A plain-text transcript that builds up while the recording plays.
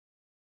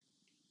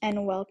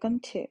and welcome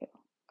to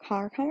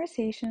Car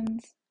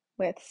Conversations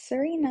with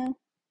Serena.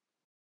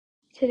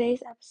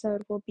 Today's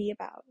episode will be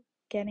about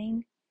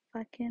getting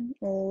fucking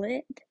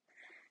lit,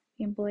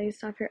 being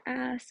blazed off your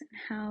ass, and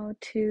how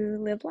to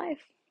live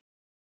life.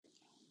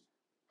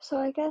 So,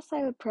 I guess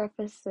I would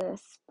preface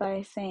this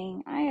by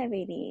saying I have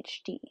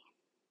ADHD.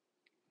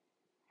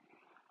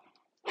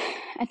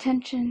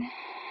 Attention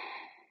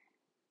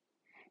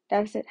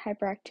Deficit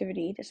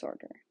Hyperactivity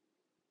Disorder.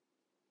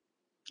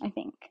 I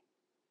think.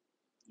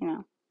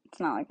 It's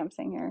not like I'm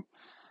sitting here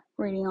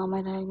reading all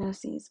my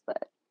diagnoses,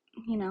 but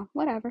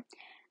whatever.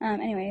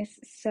 Anyways,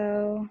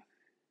 so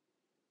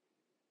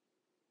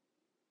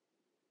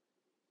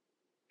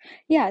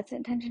yeah, it's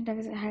attention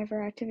deficit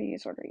hyperactivity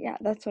disorder. Yeah,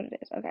 that's what it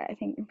is. Okay,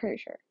 I'm pretty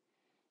sure.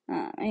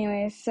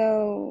 Anyways,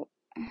 so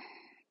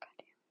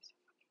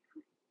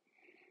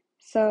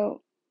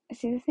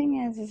see, the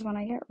thing is when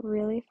I get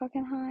really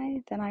fucking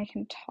high, then I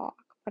can talk,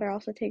 but I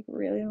also take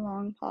really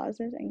long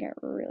pauses and get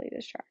really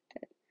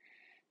distracted,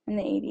 and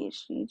the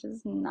ADHD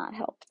does not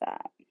help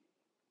that.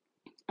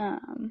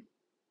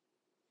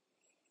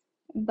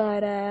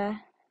 But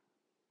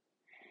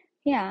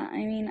yeah,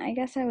 I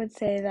guess I would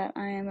say that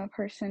I am a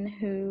person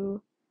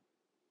who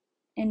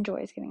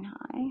enjoys getting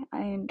high.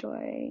 I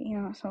enjoy,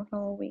 smoking a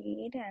little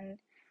weed, and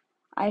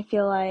I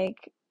feel like,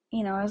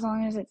 as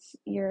long as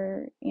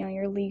you're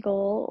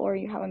legal or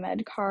you have a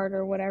med card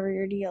or whatever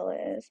your deal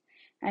is,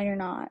 and you're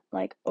not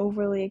like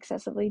overly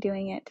excessively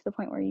doing it to the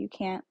point where you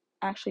can't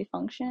actually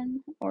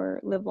function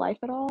or live life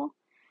at all,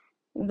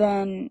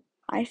 then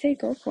I say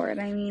go for it.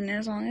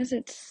 As long as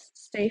it's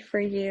safe for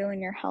you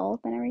and your health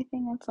and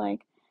everything, it's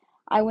like,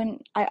 I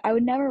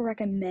would never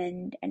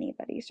recommend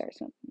anybody start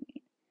smoking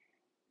weed.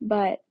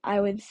 But I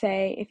would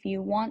say if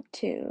you want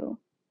to,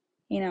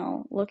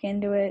 look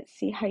into it,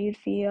 see how you'd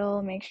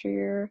feel, make sure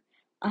you're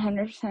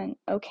 100%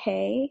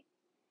 okay,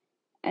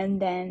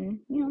 and then,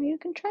 you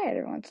can try it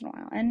every once in a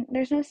while. And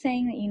there's no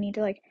saying that you need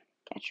to, like,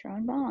 get your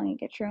own bong and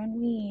get your own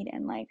weed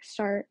and, like,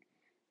 start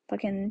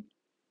fucking,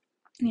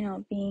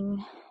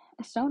 being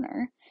a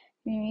stoner.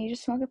 You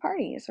just smoke at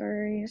parties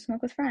or you just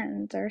smoke with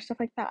friends or stuff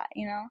like that,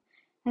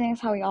 I think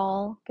that's how we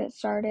all get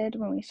started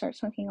when we start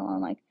smoking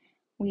alone. Like,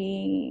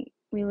 we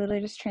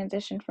literally just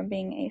transitioned from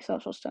being a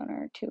social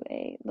stoner to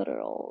a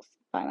literal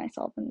by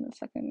myself in the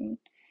second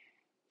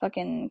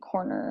fucking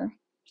corner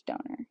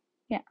stoner.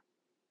 Yeah,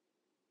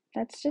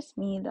 that's just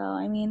me though.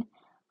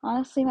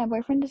 Honestly, my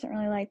boyfriend doesn't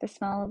really like the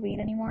smell of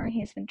weed anymore.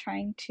 He's been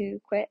trying to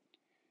quit,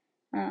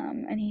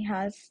 and he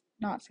has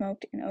not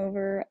smoked in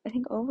over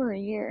a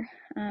year.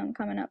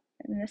 Coming up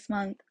in this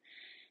month,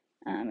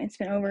 it's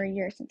been over a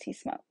year since he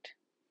smoked.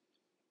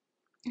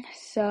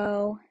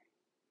 So,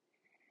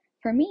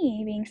 for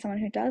me, being someone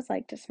who does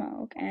like to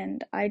smoke,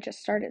 and I just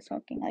started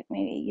smoking like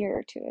maybe a year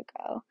or two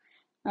ago,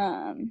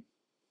 um,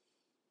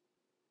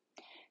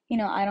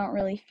 I don't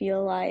really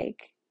feel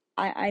like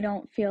I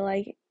don't feel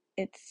like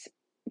it's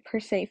per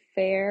se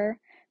fair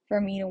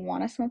for me to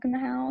want to smoke in the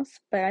house,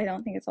 but I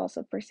don't think it's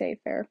also per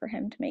se fair for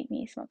him to make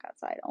me smoke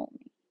outside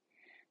only.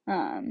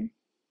 Um,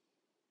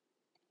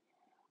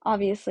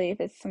 Obviously,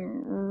 if it's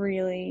some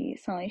really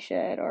smelly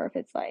shit or if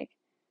it's like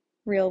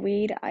real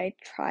weed, I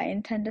try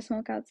and tend to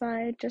smoke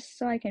outside just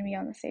so I can be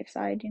on the safe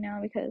side,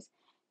 because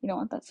you don't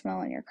want that smell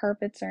on your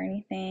carpets or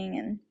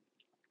anything,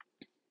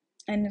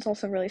 and it's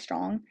also really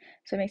strong,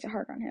 so it makes it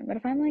hard on him. But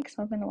if I'm like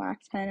smoking the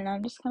wax pen and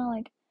I'm just kind of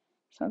like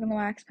smoking the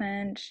wax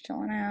pen, just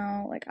chilling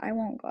out, like I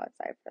won't go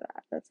outside for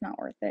that. That's not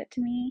worth it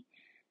to me,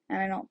 and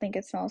I don't think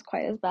it smells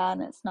quite as bad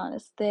and it's not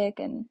as thick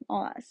and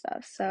all that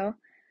stuff. So,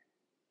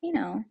 you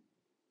know,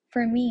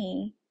 for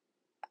me,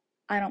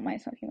 I don't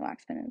mind smoking the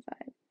wax pen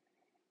inside.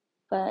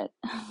 But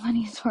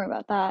funny story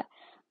about that.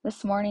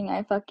 This morning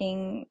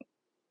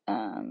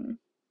um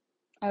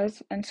I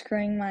was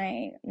unscrewing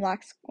my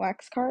wax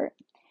cart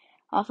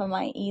off of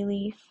my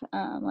e-leaf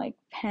like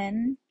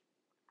pen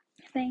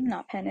thing.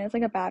 Not pen, it was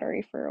like a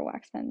battery for a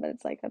wax pen, but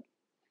it's like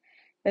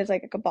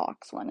a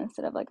box one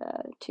instead of like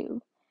a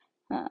tube.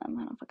 I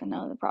don't fucking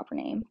know the proper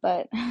name,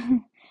 but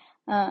and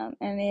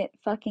it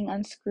fucking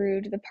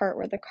unscrewed the part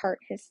where the cart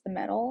hits the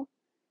metal.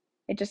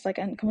 It just like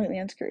completely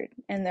unscrewed,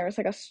 and there was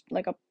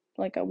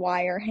like a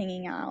wire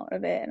hanging out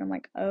of it, and I'm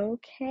like,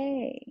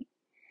 okay,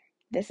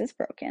 this is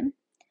broken.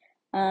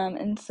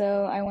 And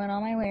so I went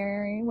on my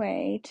merry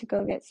way to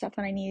go get stuff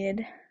that I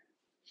needed,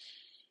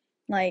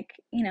 like,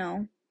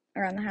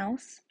 around the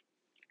house.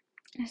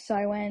 So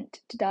I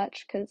went to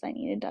Dutch because I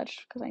needed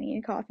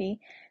coffee.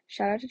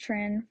 Shout out to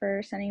Trin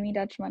for sending me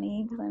Dutch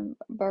money because I'm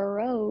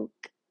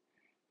broke.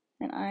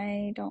 And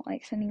I don't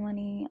like sending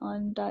money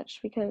on Dutch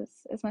because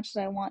as much as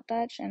I want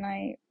Dutch and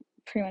I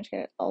pretty much get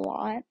it a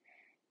lot,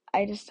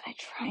 I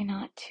try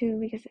not to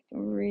because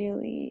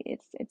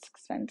it's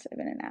expensive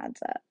and it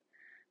adds up.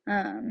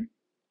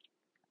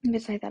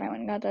 Besides that, I went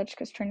and got Dutch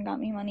because Trin sent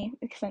me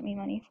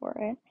money for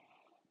it.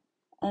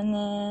 And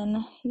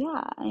then,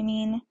 yeah,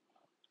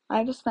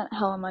 I just spent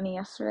hella money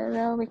yesterday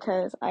though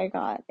because I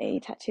got a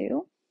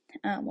tattoo.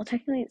 Well,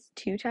 technically it's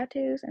two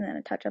tattoos and then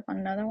a touch up on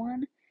another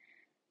one.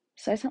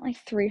 So I spent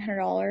like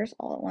 $300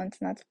 all at once,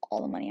 and that's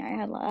all the money I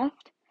had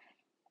left.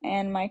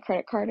 and my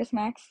credit card is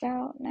maxed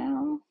out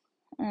now.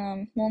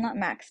 Well, not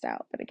maxed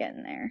out, but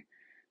getting there.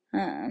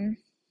 Um,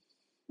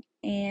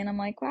 and I'm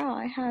like, wow,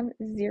 I have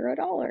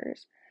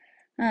 $0.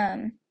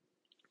 Um,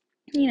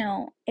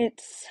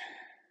 it's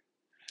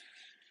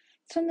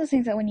one of those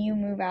things that when you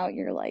move out,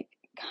 you're like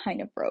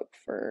kind of broke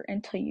for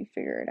until you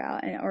figure it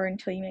out, and or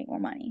until you make more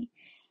money.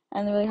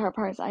 And the really hard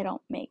part is I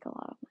don't make a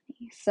lot of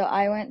money. So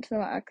I went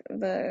to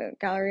the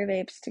Gallery of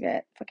Apes to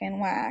get fucking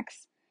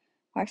wax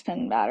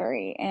pen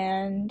battery,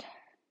 and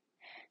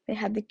they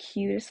had the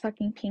cutest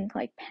fucking pink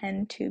like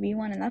pen tubey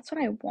one, and that's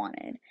what I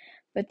wanted.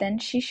 But then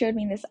she showed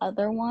me this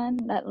other one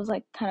that was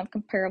like kind of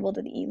comparable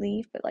to the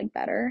e-leaf, but like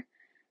better.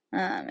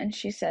 And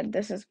she said,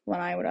 this is one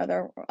I would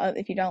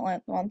if you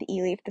don't want the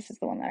e-leaf, this is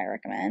the one that I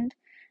recommend.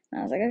 And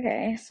I was like,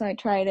 okay. So I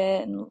tried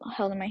it and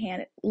held it in my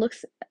hand. It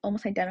looks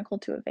almost identical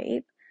to a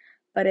vape,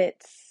 but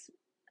it's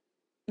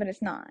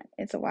not.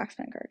 It's a wax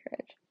pen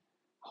cartridge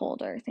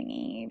holder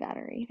thingy,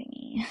 battery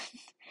thingy.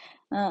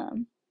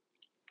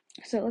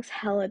 So it looks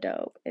hella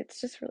dope.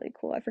 It's just really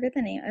cool. I forget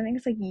the name. I think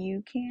it's like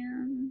You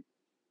Can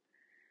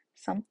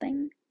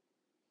something.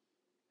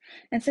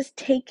 And it says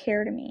take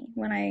care to me.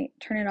 When I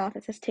turn it off,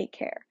 it says take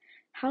care.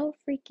 How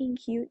freaking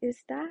cute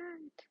is that?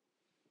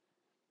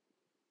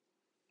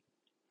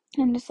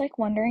 I'm just like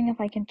wondering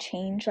if I can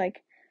change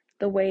like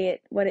the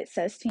way what it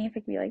says to me. If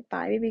it could be like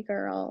bye baby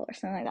girl or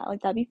something like that.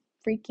 Like that'd be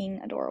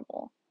freaking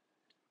adorable.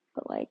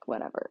 But like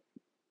whatever.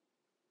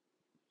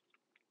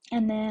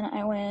 And then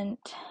I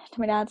went to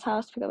my dad's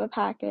house to pick up a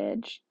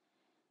package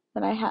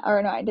that I had,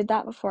 or no, I did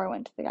that before I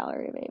went to the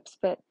Gallery of Apes,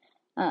 but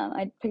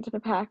I picked up a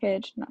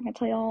package. I'm not gonna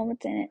tell you all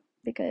what's in it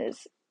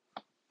because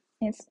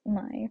it's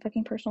my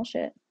fucking personal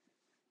shit.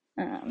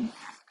 Um,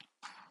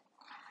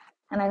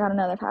 and I got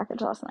another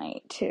package last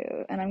night too,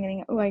 and I'm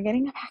getting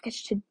a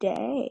package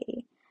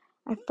today.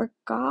 I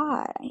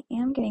forgot. I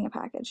am getting a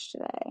package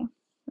today.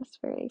 That's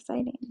very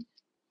exciting.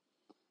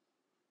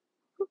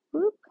 Whoop,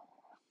 whoop.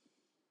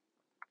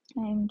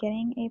 I'm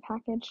getting a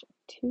package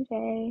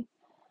today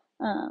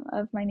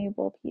of my new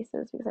bowl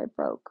pieces because I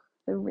broke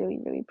the really,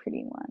 really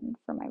pretty one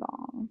for my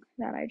bong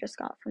that I just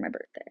got for my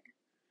birthday.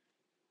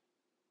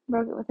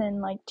 Broke it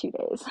within like 2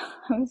 days.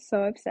 I was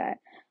so upset.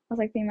 I was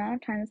like, the amount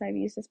of times I've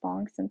used this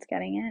bong since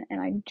getting it, and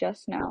I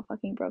just now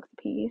fucking broke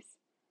the piece.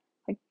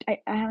 Like, I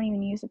haven't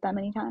even used it that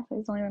many times.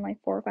 It's only been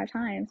like 4 or 5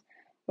 times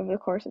over the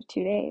course of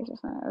 2 days or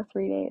something, or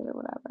 3 days or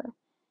whatever.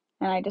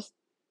 And I just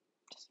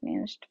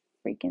managed to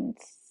freaking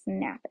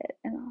snap it.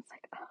 And I was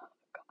like, oh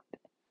god.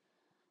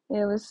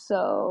 It was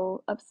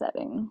so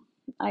upsetting.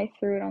 I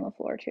threw it on the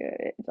floor too.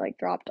 It like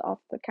dropped off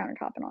the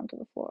countertop and onto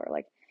the floor.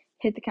 Like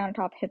hit the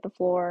countertop, hit the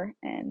floor,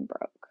 and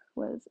broke.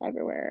 Was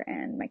everywhere.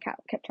 And my cat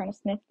kept trying to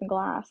sniff the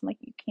glass. I'm like,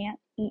 you can't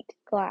eat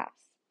glass.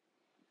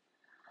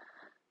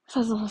 So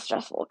it was a little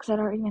stressful because I'd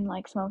already been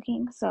like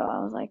smoking. So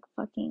I was like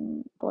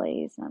fucking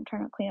blaze, and I'm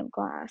trying to clean up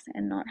glass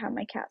and not have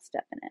my cat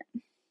step in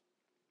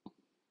it.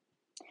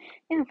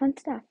 Yeah, fun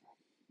stuff.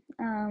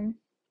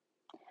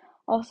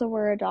 Also,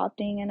 we're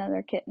adopting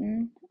another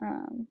kitten.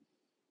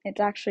 It's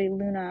actually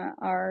Luna,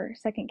 our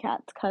second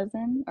cat's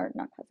cousin, or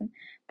not cousin,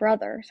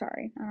 brother,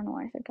 sorry. I don't know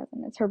why I said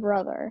cousin. It's her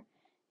brother,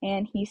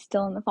 and he's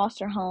still in the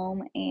foster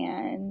home,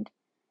 and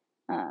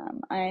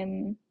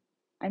I'm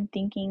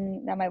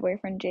thinking that my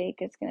boyfriend Jake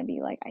is gonna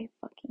be like, I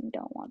fucking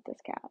don't want this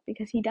cat,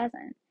 because he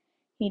doesn't.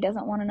 He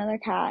doesn't want another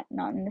cat,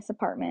 not in this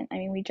apartment. I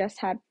mean, we just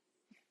had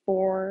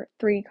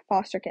three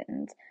foster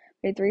kittens.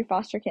 We had three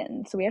foster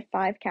kittens, so we have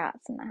 5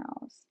 cats in the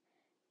house.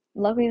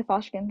 Luckily, the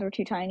foster kittens were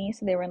too tiny,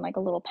 so they were in like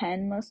a little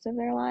pen most of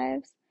their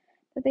lives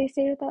that they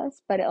stayed with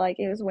us. But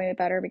it was way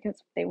better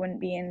because they wouldn't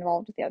be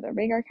involved with the other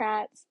bigger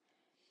cats,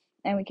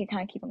 and we could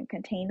kind of keep them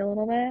contained a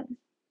little bit.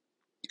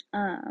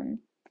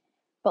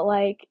 But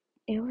like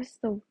it was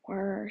the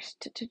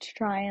worst to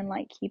try and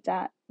like keep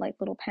that like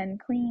little pen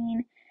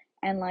clean,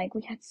 and like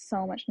we had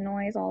so much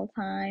noise all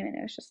the time, and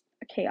it was just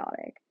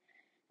chaotic.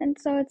 And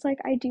so it's like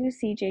I do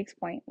see Jake's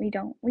point. We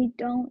don't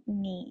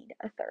need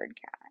a third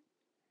cat.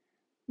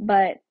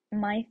 But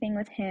my thing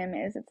with him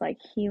is it's like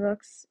he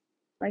looks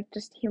like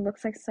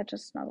such a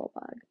snuggle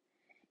bug.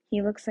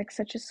 He looks like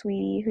such a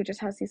sweetie who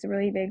just has these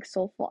really big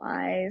soulful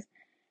eyes,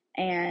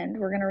 and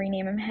we're gonna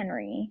rename him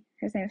Henry.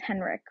 His name's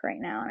Henrik right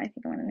now, and I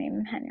think I'm gonna name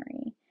him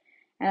Henry.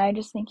 And I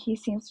just think he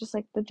seems just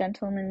like the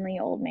gentlemanly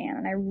old man,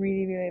 and I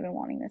really, really have been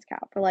wanting this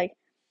cat for like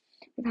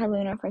we've had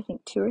Luna for I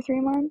think 2 or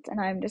 3 months, and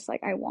I'm just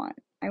like I want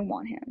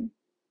him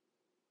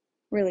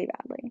really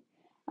badly.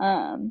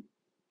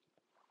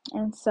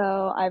 And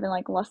so I've been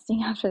like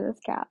lusting after this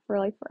cat for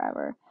like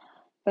forever.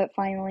 But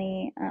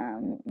finally,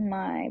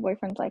 my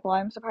boyfriend's like, well,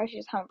 I'm surprised you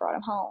just haven't brought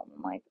him home.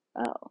 I'm like,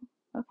 oh,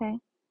 okay.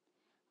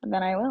 And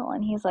then I will.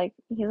 And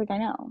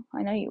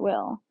I know you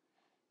will.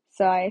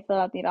 So I filled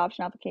out the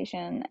adoption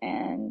application,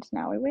 and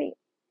now we wait,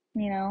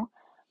 you know?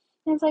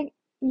 And it's like,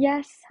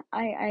 yes,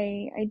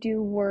 I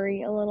do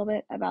worry a little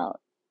bit about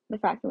the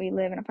fact that we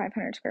live in a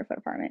 500 square foot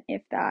apartment,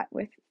 if that,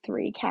 with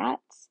 3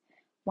 cats,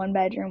 1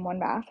 bedroom, 1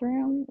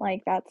 bathroom.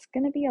 Like, that's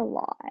gonna be a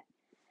lot.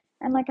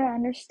 And like, I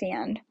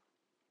understand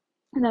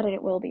that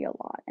it will be a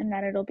lot and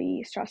that it'll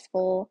be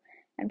stressful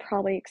and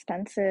probably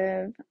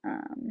expensive,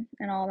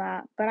 and all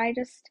that. But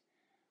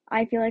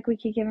I feel like we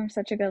could give him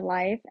such a good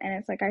life, and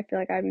it's like I feel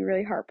like I'd be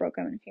really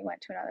heartbroken if he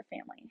went to another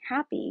family.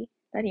 Happy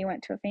that he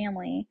went to a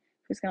family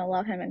who's gonna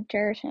love him and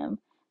cherish him,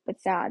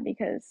 but sad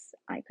because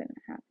I couldn't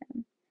have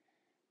him.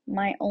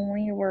 My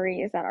only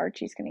worry is that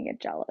Archie's gonna get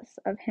jealous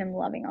of him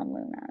loving on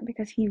Luna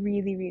because he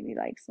really, really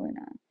likes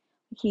Luna.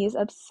 He is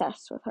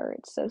obsessed with her.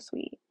 It's so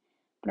sweet.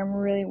 But I'm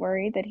really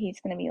worried that he's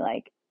gonna be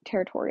like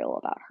territorial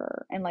about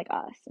her and like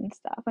us and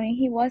stuff. I mean,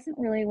 he wasn't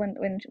really when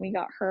we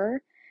got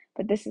her,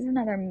 but this is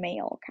another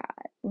male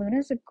cat.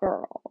 Luna's a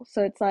girl,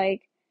 so it's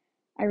like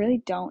I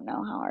really don't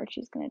know how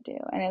Archie's gonna do.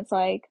 And it's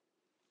like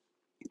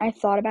I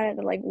thought about it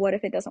that like, what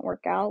if it doesn't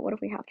work out? What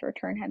if we have to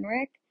return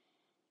Henrik?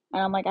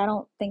 And I'm like, I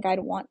don't think I'd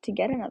want to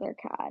get another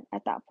cat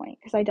at that point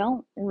because I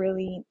don't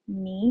really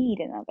need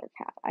another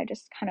cat. I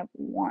just kind of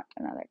want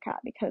another cat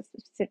because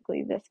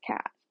specifically this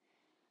cat.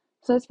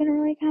 So it's been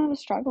really kind of a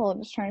struggle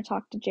just trying to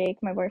talk to Jake,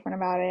 my boyfriend,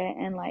 about it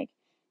and like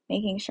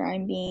making sure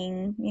I'm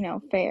being,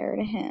 fair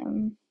to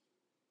him.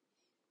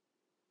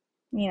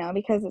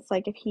 Because it's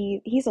like if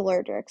he's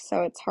allergic,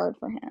 so it's hard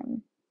for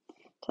him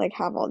to like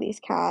have all these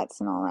cats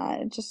and all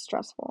that. It's just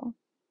stressful.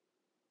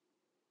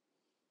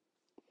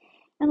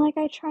 And like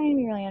I try and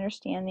be really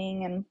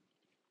understanding and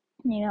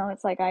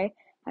it's like I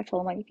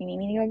told him like if you need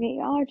me to go get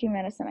you allergy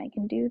medicine, I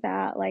can do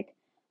that. Like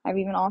I've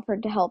even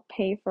offered to help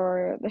pay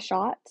for the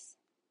shots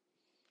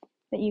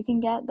that you can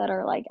get that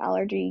are like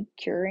allergy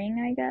curing,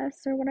 I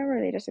guess, or whatever.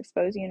 They just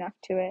expose you enough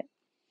to it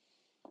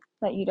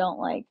that you don't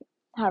like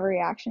have a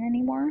reaction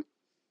anymore.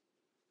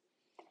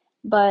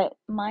 But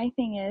my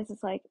thing is,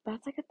 it's like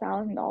that's like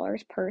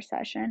 $1,000 per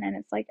session, and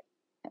it's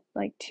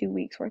like 2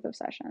 weeks worth of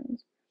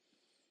sessions.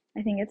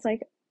 I think it's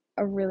like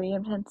a really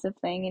intensive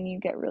thing, and you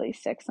get really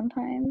sick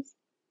sometimes,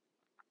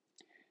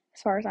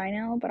 as far as I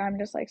know. But I'm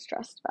just like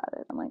stressed about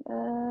it. I'm like,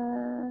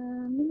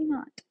 maybe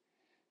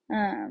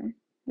not.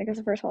 Because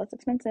first of all, it's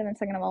expensive, and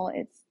second of all,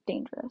 it's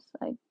dangerous.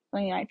 I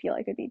feel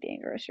like it'd be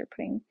dangerous. You're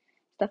putting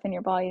stuff in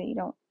your body that you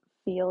don't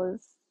feel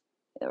is,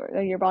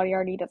 or your body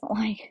already doesn't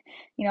like.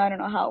 I don't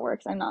know how it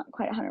works. I'm not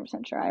quite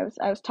 100% sure.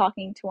 I was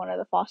talking to one of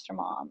the foster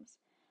moms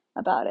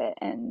about it,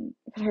 and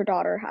because her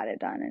daughter had it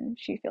done, and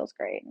she feels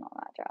great and all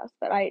that jazz.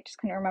 But I just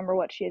couldn't remember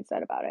what she had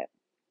said about it.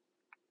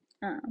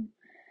 Um,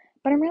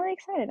 but I'm really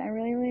excited. I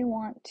really, really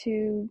want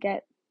to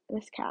get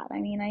this cat.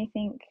 I mean, I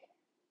think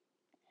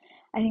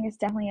it's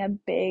definitely a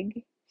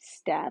big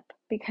step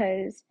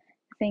because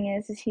the thing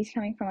is he's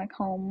coming from a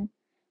home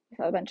with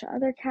a bunch of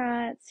other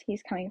cats.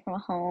 He's coming from a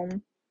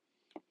home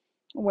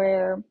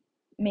where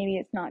maybe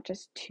it's not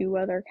just two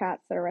other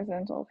cats that are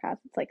residential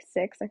cats. It's like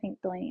six. I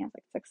think Delaney has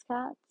like six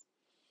cats.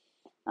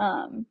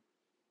 Um,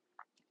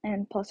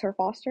 and plus her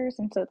fosters.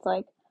 And so it's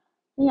like,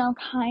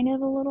 kind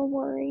of a little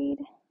worried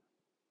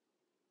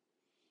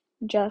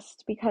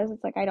just because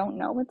it's like I don't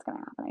know what's gonna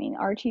happen. I mean,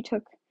 Archie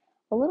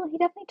he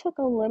definitely took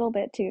a little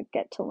bit to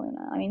get to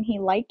Luna. I mean, he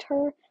liked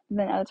her, but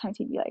then other times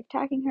he'd be like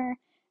attacking her.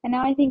 And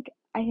now I think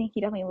he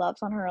definitely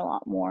loves on her a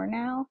lot more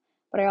now,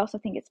 but I also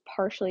think it's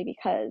partially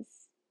because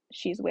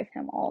she's with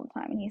him all the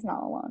time and he's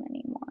not alone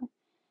anymore.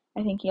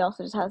 I think he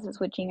also just has a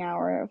switching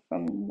hour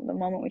from the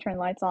moment we turn the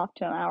lights off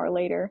to an hour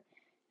later,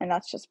 and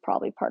that's just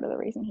probably part of the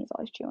reason he's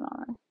always chewing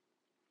on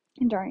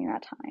her during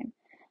that time.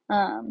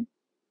 Um,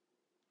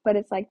 but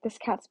it's like this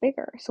cat's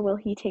bigger, so will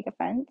he take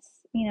offense,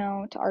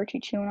 to Archie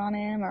chewing on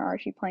him or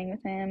Archie playing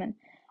with him? And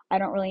I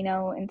don't really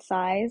know in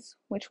size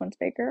which one's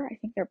bigger. I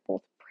think they're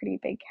both pretty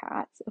big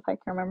cats, if I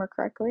can remember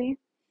correctly.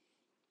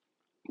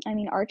 I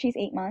mean, Archie's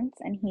 8 months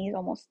and he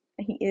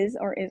is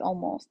or is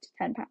almost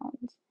 10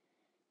 pounds.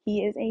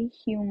 He is a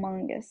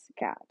humongous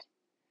cat.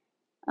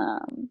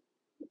 Um,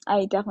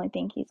 I definitely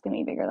think he's gonna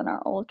be bigger than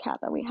our old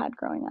cat that we had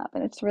growing up.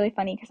 And it's really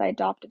funny because I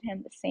adopted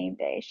him the same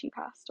day she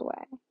passed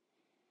away.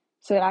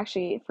 So it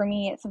actually, for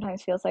me, it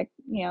sometimes feels like,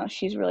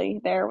 she's really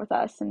there with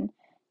us and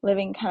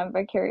living kind of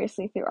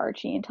vicariously through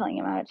Archie and telling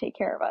him how to take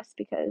care of us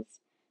because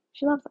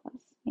she loves us,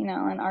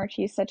 and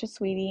Archie is such a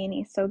sweetie and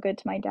he's so good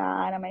to my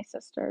dad and my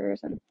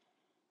sisters and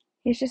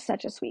he's just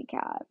such a sweet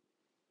cat.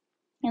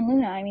 And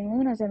Luna, I mean,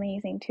 Luna's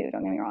amazing too,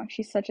 don't get me wrong.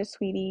 She's such a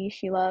sweetie.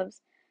 She's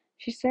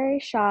very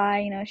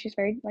shy, she's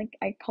very, like,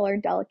 I call her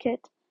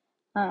delicate,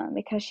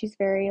 because she's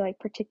very, like,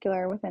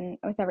 particular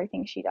with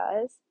everything she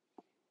does.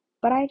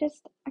 But I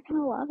kind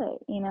of love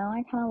it,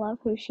 I kind of love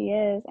who she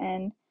is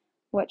and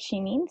what she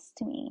means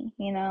to me.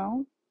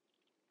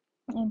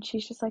 And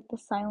she's just like the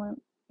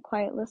silent,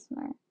 quiet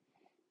listener.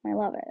 I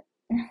love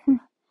it.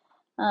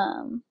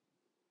 um,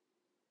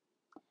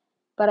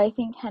 but I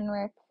think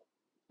Henrik,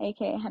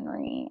 aka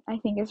Henry, I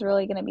think is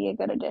really going to be a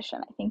good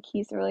addition. I think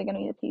he's really going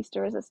to be the piece de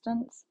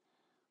resistance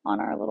on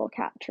our little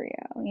cat trio,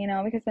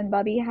 because then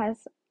Bubby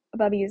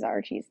is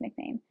Archie's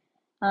nickname.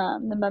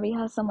 Then Bubby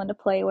has someone to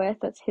play with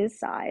that's his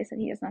size, that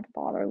he doesn't have to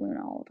bother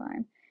Luna all the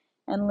time.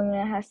 And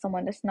Luna has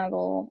someone to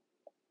snuggle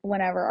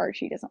whenever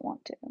Archie doesn't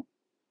want to.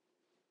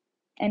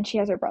 And she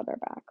has her brother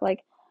back.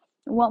 Like,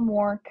 what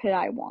more could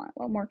I want?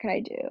 What more could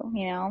I do,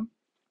 And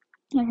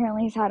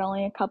apparently he's had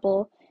only a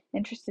couple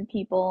interested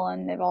people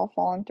and they've all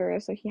fallen through,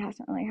 so he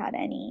hasn't really had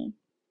any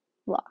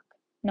luck.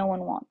 No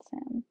one wants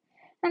him.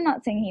 I'm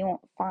not saying he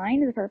won't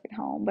find the perfect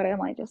home, but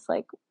am I just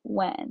like,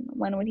 when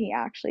would he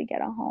actually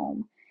get a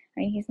home?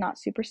 I mean, he's not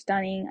super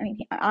stunning. I mean,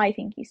 I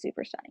think he's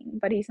super stunning,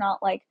 but he's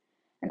not like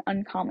an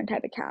uncommon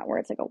type of cat where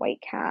it's like a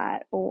white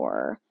cat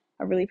or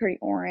a really pretty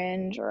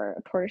orange or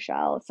a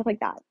tortoiseshell, stuff like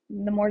that.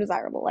 The more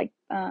desirable, like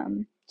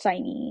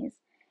Chinese,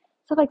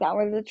 stuff like that,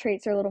 where the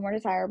traits are a little more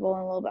desirable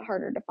and a little bit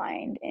harder to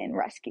find in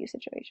rescue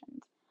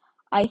situations.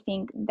 I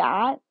think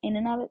that in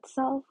and of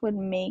itself would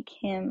make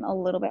him a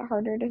little bit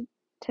harder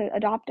to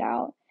adopt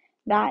out.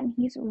 That, and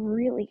he's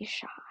really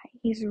shy.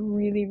 He's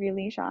really,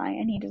 really shy,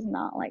 and he does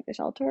not like the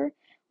shelter,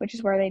 which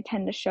is where they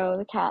tend to show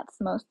the cats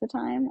most of the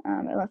time,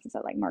 unless it's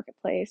at like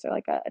marketplace or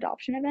like a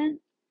adoption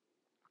event.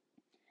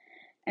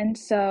 And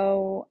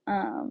so,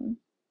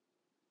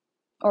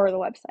 or the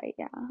website,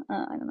 yeah.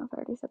 I don't know if I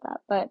already said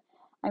that, but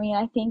I mean,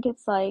 I think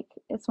it's like,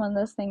 it's one of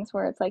those things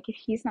where it's like, if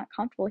he's not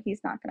comfortable,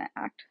 he's not going to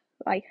act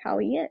like how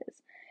he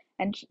is.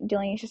 And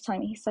Delaney's just telling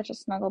me he's such a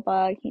snuggle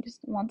bug. He just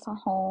wants a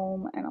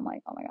home. And I'm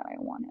like, oh my God, I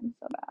want him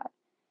so bad.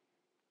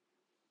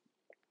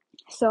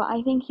 So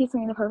I think he's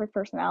going to be the perfect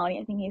personality.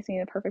 I think he's going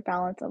to be the perfect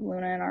balance of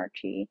Luna and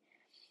Archie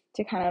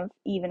to kind of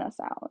even us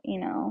out, you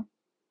know?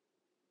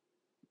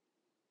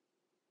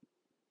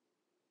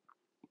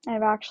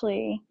 I've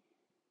actually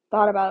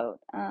thought about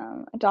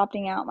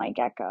adopting out my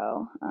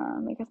gecko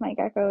because my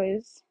gecko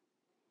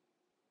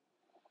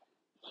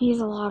he's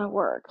a lot of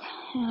work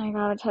and I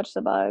gotta touch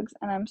the bugs,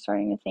 and I'm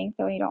starting to think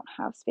that we don't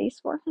have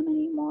space for him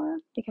anymore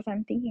because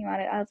I'm thinking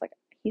about it. I was like,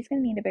 he's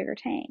gonna need a bigger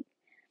tank,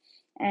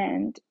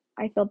 and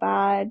I feel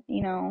bad,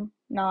 you know,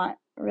 not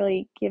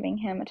really giving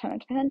him a ton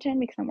of attention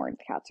because I'm worried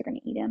the cats are gonna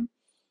eat him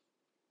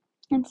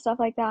and stuff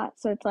like that.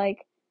 So it's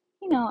like,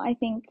 you know, I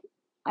think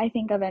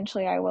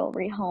eventually I will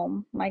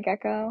rehome my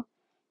gecko.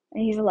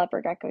 And he's a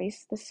leopard gecko.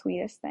 He's the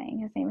sweetest thing.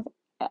 His name is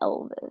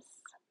Elvis.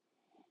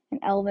 And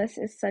Elvis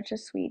is such a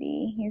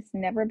sweetie. He's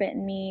never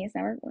bitten me. He's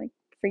never like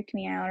freaked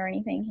me out or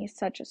anything. He's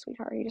such a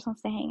sweetheart. He just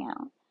wants to hang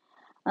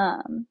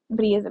out.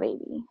 But he is a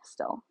baby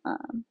still. So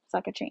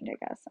that could change, I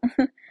guess.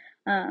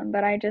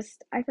 But I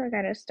feel like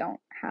I just don't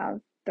have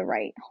the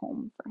right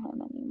home for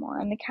him anymore.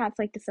 And the cats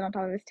like to sit on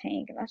top of his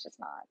tank, and that's just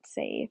not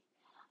safe.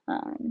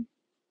 Um,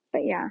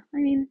 but yeah, I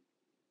mean,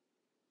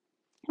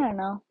 I don't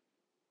know.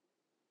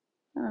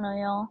 I don't know,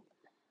 y'all.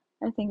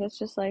 I think it's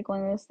just like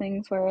one of those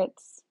things where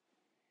it's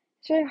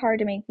really hard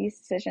to make these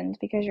decisions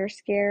because you're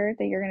scared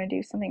that you're going to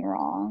do something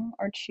wrong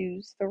or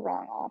choose the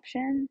wrong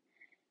option,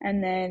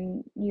 and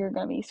then you're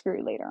going to be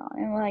screwed later on.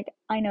 And like,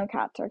 I know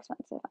cats are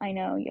expensive. I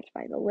know you have to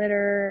buy the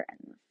litter and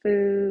the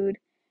food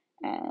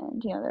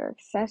and, you know, their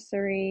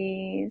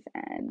accessories,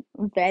 and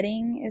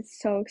vetting is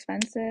so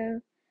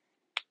expensive.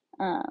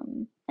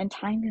 And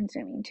time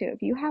consuming too.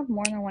 If you have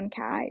more than one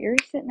cat, you're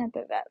sitting at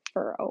the vet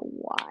for a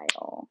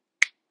while.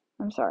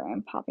 I'm sorry,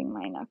 I'm popping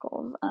my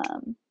knuckles.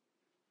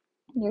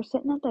 You're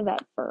sitting at the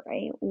vet for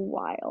a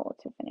while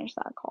to finish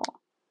that call,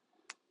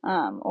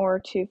 or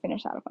to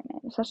finish that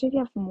appointment. Especially if you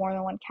have more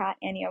than one cat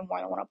and you have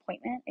more than one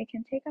appointment, it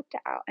can take up to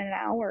an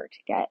hour to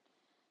get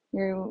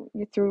you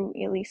through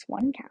at least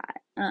one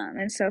cat.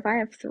 And so if I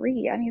have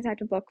three, that means I have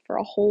to book for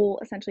a whole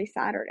essentially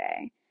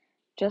Saturday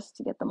just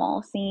to get them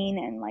all seen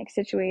and like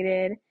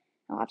situated.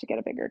 I'll have to get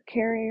a bigger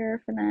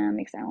carrier for them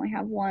because I only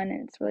have one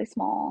and it's really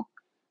small.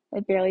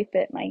 It barely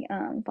fit my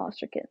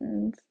foster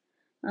kittens.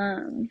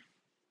 Um,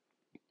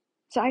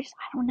 so I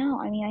don't know.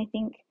 I mean, I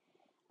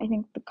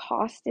think the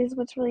cost is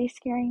what's really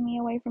scaring me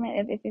away from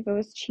it. If it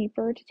was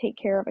cheaper to take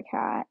care of a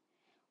cat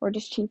or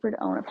just cheaper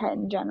to own a pet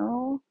in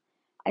general,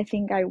 I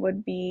think I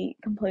would be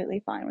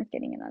completely fine with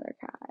getting another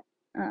cat.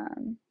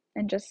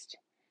 And just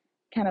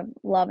kind of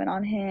loving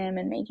on him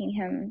and making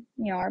him,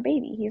 you know, our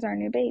baby. He's our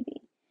new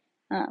baby.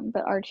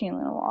 But Archie and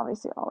Luna will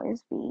obviously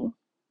always be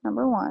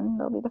number one.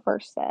 They'll be the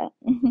first set.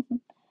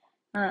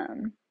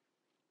 um,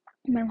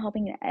 but I'm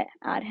hoping to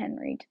add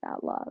Henry to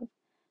that love.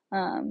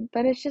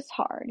 But it's just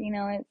hard, you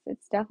know.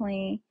 It's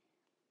definitely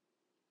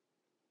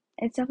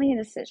a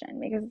decision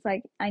because it's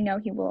like I know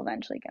he will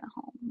eventually get a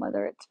home,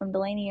 whether it's from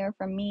Delaney or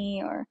from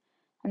me or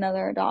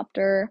another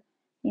adopter.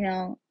 You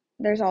know,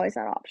 there's always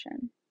that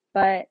option.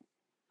 But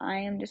I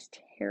am just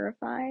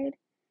terrified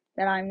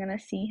that I'm gonna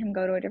see him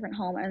go to a different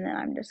home and then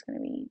I'm just gonna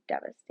be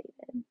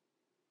devastated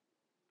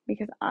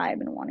because I've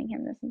been wanting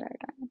him this entire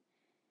time.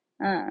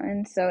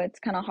 And so it's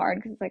kind of hard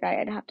because it's like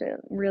I'd have to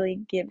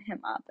really give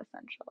him up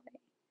essentially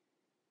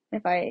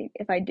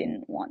if I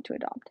didn't want to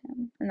adopt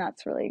him, and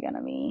that's really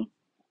gonna be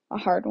a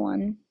hard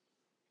one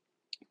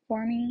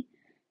for me.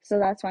 So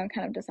that's why I'm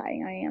kind of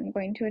deciding I am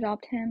going to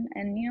adopt him.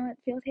 And you know what?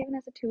 Field Haven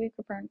has a 2-week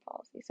return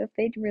policy. So if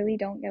they really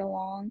don't get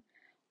along,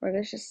 or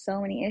there's just so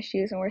many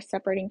issues and we're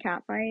separating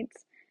cat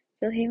fights,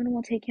 Field Haven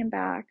will take him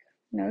back,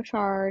 no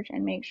charge,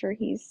 and make sure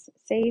he's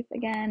safe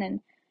again and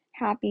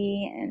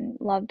happy and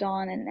loved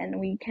on, and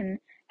we can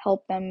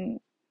help them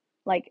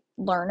like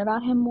learn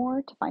about him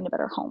more to find a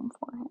better home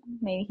for him.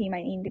 Maybe he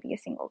might need to be a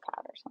single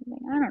cat or something.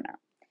 I don't know.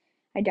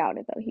 I doubt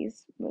it though.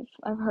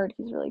 I've heard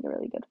he's really,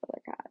 really good for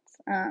other cats.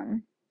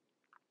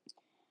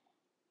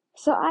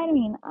 So I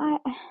mean, I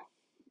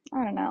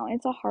don't know.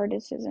 It's a hard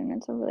decision.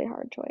 It's a really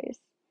hard choice.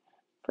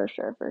 For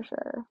sure, for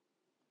sure.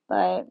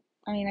 But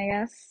I mean, I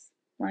guess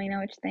let me know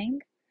what you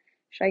think.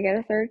 Should I get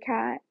a third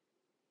cat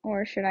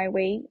or should I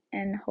wait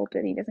and hope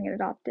that he doesn't get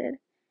adopted?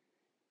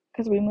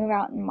 Because we move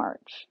out in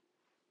March.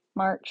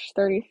 March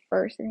 31st,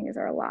 I think, is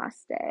our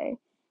last day.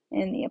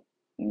 In the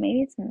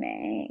maybe it's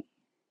May.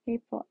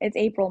 April. It's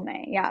April,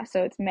 May. Yeah,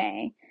 so it's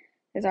May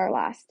is our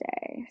last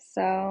day.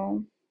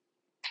 So,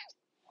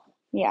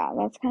 yeah,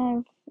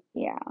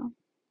 yeah,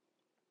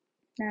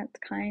 that's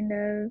kind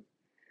of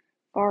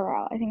far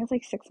out. I think it's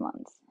like 6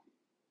 months,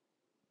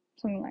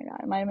 something like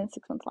that. It might have been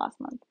 6 months last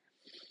month.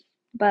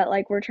 But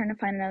like we're trying to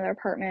find another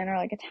apartment or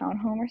like a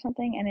townhome or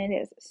something, and it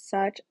is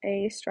such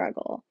a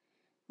struggle.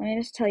 Let me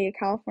just tell you,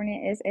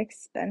 California is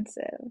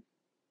expensive.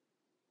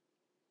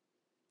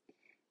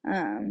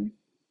 Um,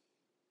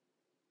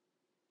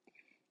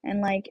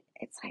 and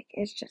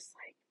it's just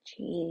like,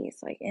 geez,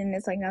 like, and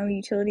it's like no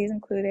utilities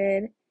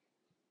included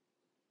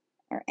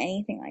or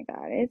anything like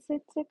that. It's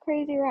a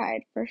crazy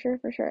ride for sure,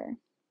 for sure.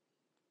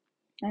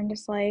 I'm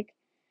just like,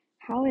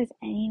 how is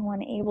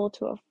anyone able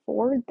to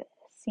afford this?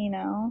 You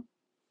know,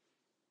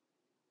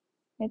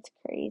 it's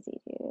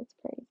crazy, dude. It's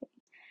crazy.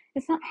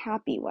 It's not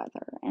happy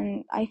weather,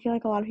 and I feel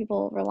like a lot of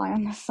people rely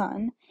on the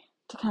sun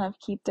to kind of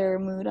keep their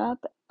mood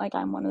up. Like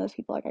I'm one of those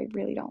people, like I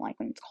really don't like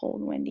when it's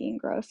cold, windy, and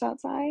gross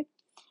outside.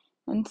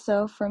 And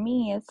so for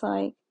me, it's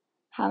like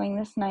having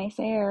this nice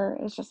air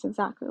is just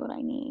exactly what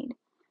I need.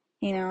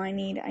 You know, I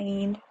need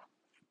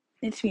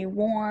it to be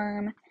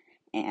warm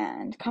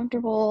and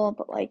comfortable,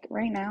 but like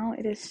right now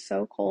it is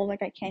so cold,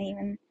 like I can't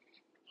even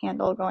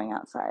handle going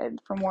outside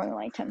for more than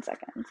like 10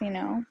 seconds, you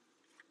know?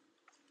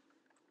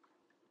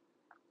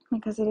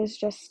 Because it is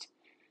just,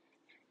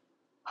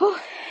 oh,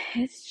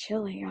 it's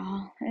chilly,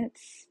 y'all.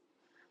 It's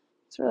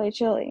really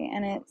chilly,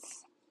 and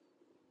it's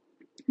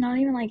not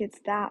even like it's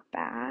that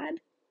bad.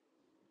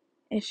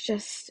 It's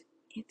just,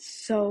 it's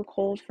so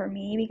cold for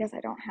me because I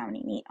don't have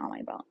any meat on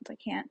my bones. I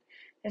can't,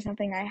 there's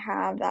nothing I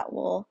have that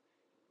will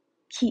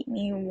keep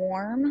me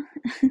warm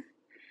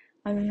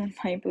other than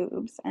my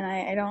boobs. And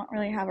I don't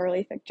really have a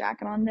really thick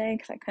jacket on today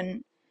because I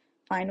couldn't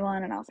find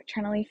one, and I was like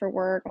trying to leave for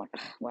work. I'm like,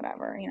 ugh,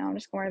 whatever, you know, I'm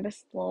just going to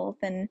this little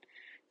thin,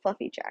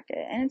 fluffy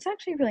jacket. And it's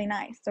actually really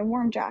nice. It's a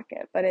warm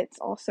jacket, but it's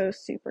also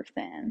super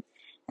thin.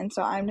 And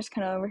so I'm just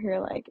kind of over here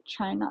like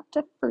trying not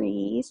to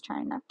freeze,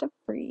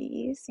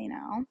 you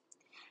know,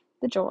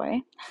 the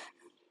joy.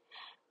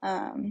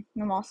 I'm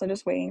also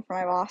just waiting for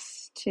my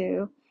boss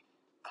to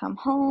come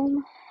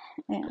home,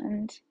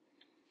 and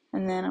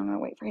then I'm gonna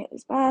wait for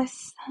his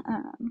bus.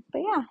 But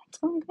yeah, it's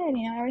going good.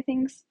 You know,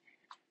 everything's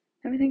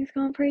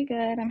going pretty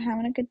good. I'm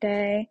having a good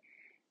day.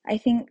 I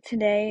think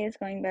today is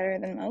going better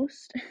than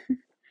most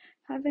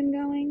have been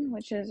going,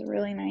 which is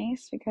really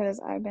nice because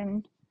I've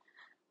been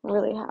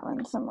really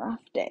having some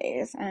rough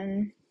days,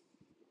 and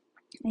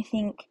I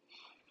think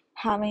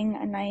having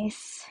a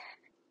nice,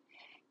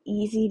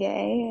 easy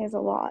day is a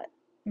lot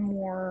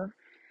more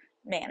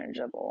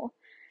manageable.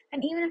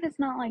 And even if it's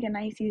not like a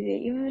nice, easy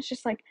day, even if it's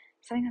just like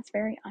something that's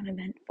very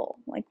uneventful,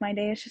 like my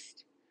day is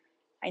just,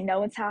 I know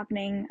what's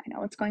happening, I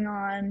know what's going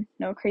on,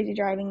 no crazy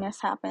driving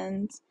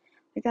happens.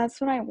 Like, that's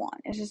what I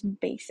want. It's just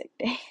basic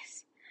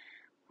days.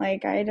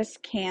 Like, I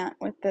just can't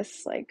with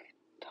this, like,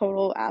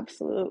 total,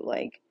 absolute,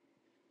 like,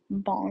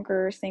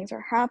 bonkers things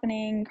are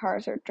happening.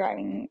 Cars are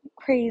driving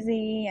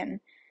crazy, and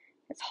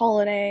it's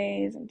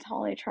holidays, and it's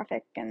holiday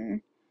traffic,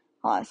 and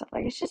all that stuff.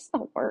 Like, it's just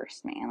the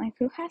worst, man. Like,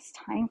 who has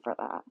time for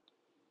that?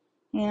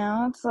 You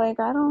know, it's like,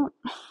 I don't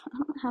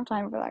have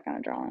time for that kind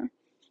of drama.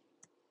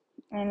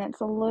 And it's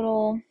a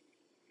little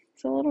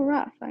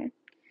rough. I'm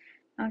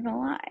not gonna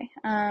lie.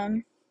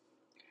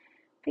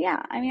 But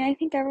yeah, I mean, I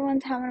think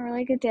everyone's having a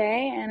really good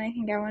day, and I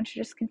think everyone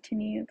should just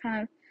continue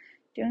kind of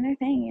doing their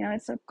thing. You know,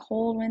 it's a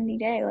cold, windy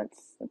day.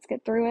 Let's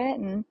get through it,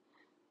 and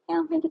you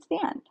know, make it to the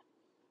end.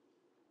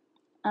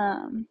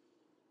 Um,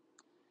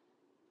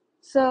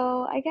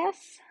 so I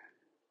guess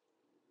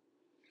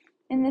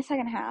in the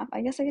second half,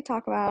 I guess I could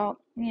talk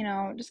about, you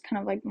know, just kind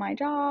of like my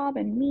job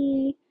and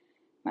me,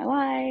 my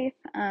life.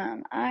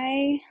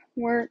 I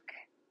work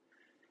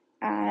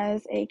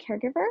as a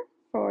caregiver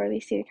for the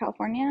state of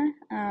California,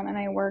 and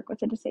I work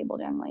with a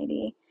disabled young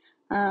lady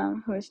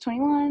who is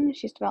 21.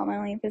 She's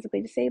developmentally and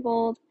physically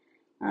disabled.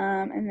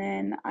 And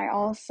then I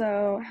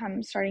also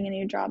am starting a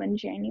new job in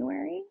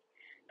January,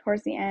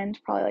 towards the end,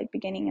 probably like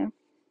beginning of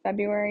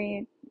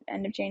February,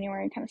 end of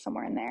January, kind of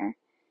somewhere in there.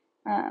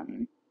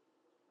 Um,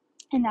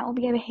 and that will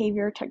be a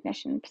behavior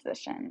technician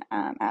position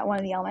at one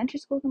of the elementary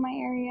schools in my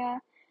area.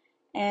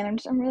 And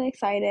I'm really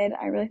excited.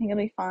 I really think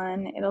it'll be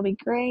fun. It'll be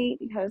great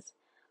because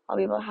I'll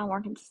be able to have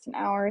more consistent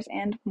hours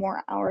and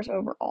more hours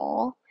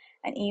overall.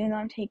 And even though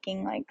I'm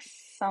taking like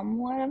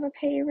somewhat of a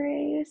pay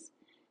raise,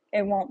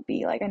 it won't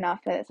be like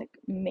enough that it's like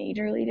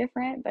majorly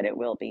different, but it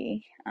will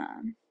be,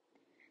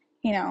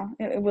 you know,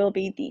 it will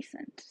be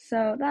decent.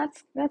 So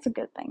that's a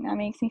good thing. That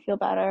makes me feel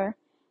better,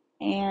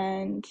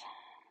 and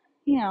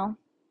you know,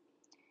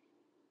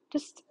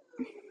 just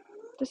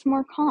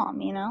more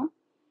calm, you know.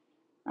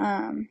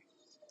 Um,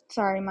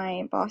 Sorry,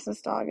 my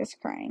boss's dog is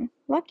crying.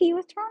 Lucky,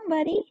 what's wrong,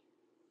 buddy?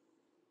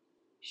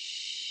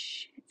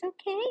 Shh, it's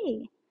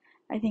okay.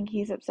 I think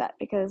he's upset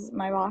because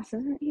my boss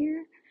isn't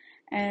here,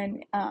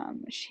 and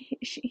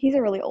he's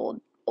a really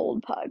old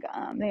pug.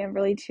 They have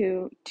really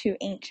two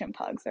ancient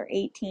pugs. They're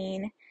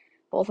 18.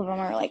 Both of them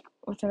are like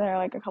within they're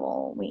like a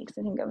couple weeks,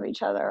 I think, of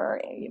each other, or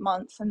 8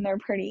 months, and they're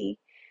pretty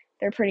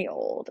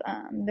old.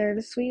 They're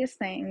the sweetest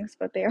things,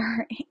 but they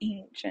are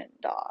ancient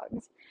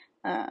dogs.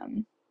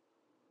 Um,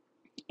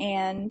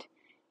 and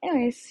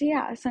anyways, so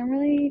yeah, so I'm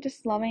really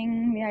just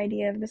loving the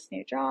idea of this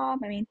new job.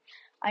 I mean,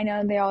 I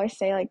know they always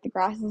say like the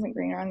grass isn't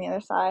greener on the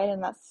other side,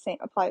 and that same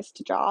applies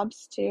to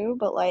jobs too,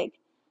 but like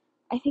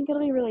I think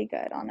it'll be really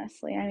good,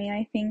 honestly. I mean,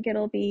 I think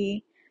it'll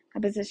be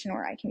a position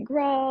where I can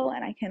grow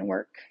and I can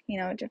work,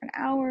 different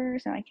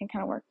hours, and I can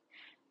kind of work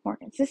more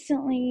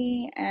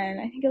consistently, and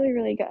I think it'll be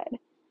really good.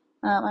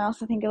 I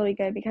also think it'll be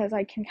good because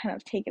I can kind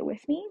of take it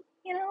with me,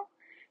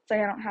 so I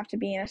don't have to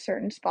be in a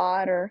certain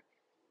spot or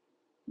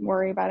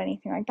worry about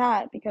anything like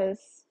that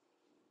because,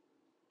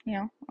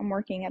 I'm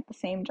working at the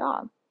same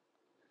job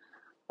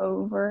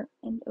over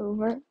and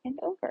over and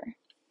over.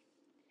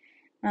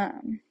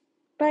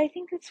 But I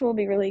think this will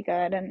be really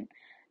good, and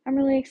I'm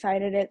really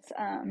excited. It's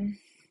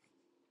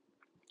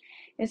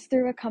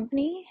through a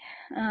company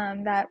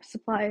that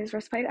supplies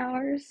respite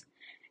hours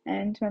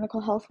and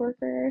medical health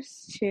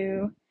workers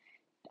to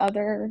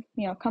other,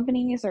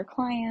 companies or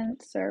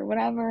clients or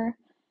whatever.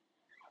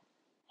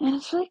 And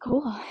it's really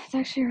cool. It's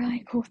actually a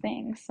really cool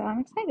thing. So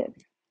I'm excited.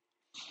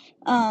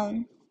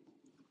 Um,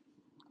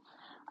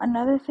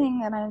 Another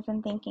thing that I've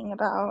been thinking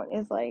about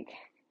is like,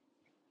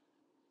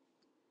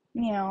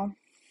 you know,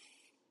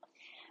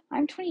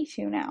 I'm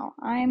 22 now.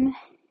 I'm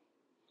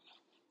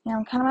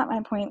kind of at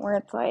my point where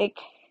it's like,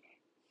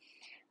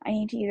 I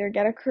need to either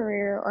get a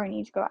career or I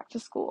need to go back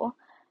to school.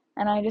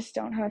 And I just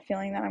don't have a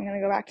feeling that I'm going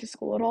to go back to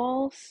school at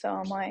all. So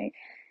I'm like,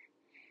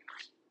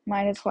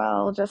 might as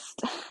well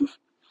just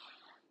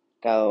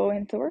go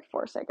into the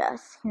workforce, I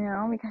guess,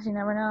 because you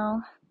never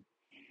know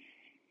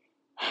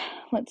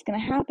what's going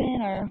to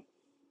happen or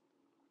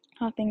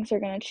how things are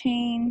going to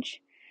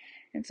change.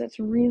 And so it's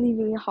really,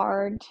 really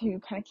hard to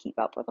kind of keep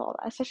up with all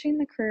that, especially in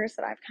the careers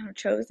that I've kind of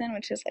chosen,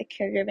 which is like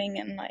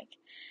caregiving and like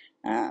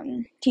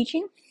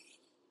teaching.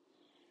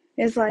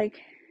 Is like,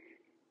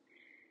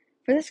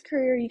 for this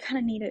career, you kind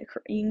of need a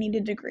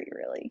degree,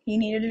 really. You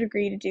need a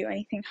degree to do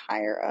anything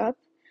higher up,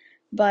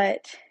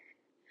 but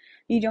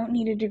you don't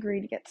need a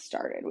degree to get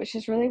started, which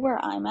is really where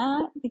I'm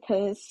at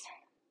because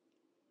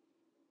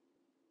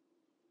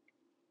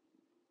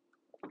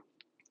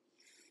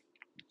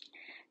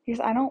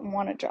I don't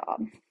want a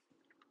job.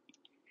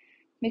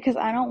 Because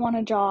I don't want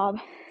a job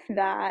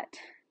that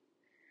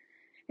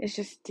is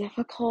just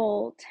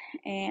difficult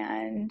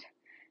and,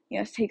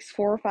 it takes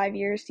 4 or 5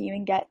 years to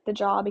even get the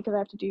job because I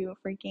have to do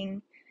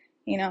freaking,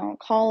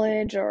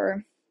 college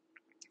or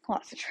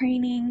lots of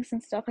trainings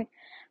and stuff. Like,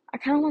 I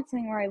kind of want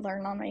something where I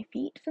learn on my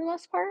feet for the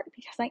most part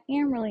because I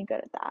am really good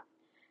at that.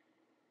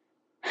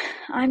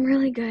 I'm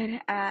really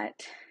good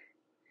at,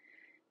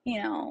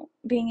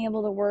 being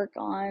able to work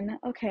on,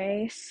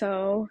 okay,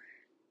 so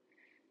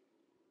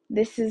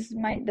this is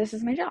my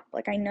job.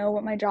 Like, I know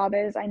what my job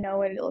is. I know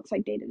what it looks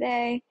like day to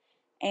day,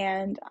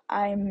 and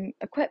I'm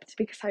equipped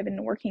because I've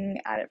been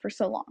working at it for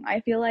so long.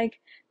 I feel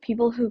like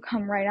people who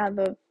come right out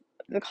of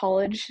the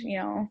college,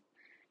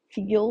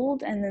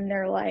 field, and then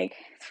they're like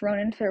thrown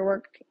into their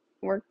work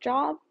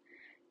job,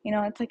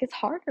 it's like it's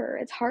harder.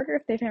 It's harder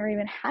if they've never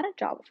even had a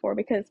job before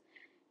because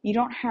you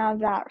don't have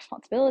that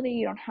responsibility,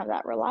 you don't have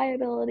that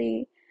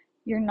reliability,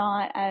 you're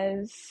not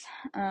as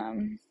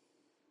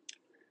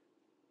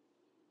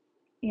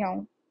you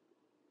know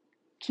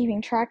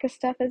keeping track of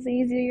stuff is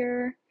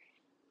easier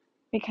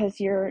because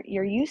you're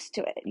used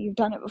to it. You've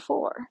done it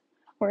before.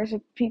 Whereas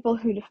with people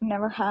who have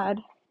never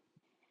had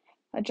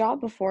a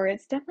job before,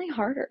 it's definitely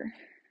harder.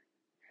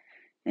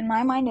 In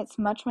my mind, it's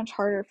much, much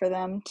harder for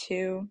them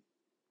to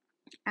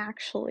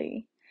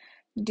actually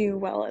do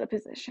well at a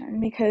position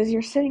because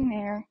you're sitting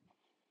there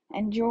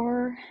and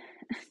you're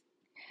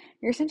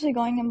essentially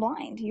going in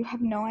blind. You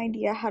have no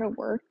idea how to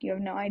work. You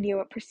have no idea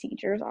what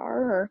procedures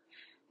are or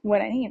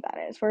what any of that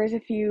is. Whereas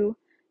if you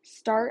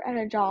start at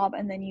a job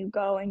and then you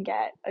go and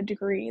get a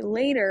degree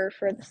later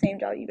for the same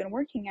job you've been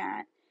working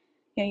at,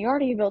 you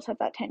already built up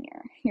that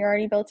tenure. You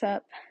already built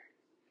up,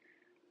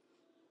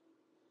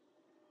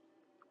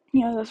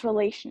 those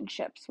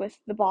relationships with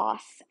the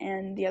boss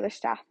and the other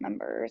staff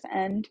members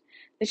and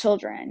the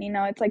children.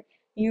 It's like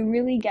you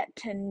really get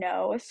to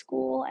know a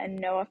school and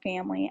know a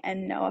family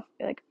and know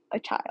a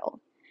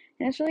child.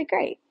 And it's really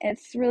great.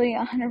 It's really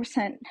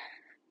 100%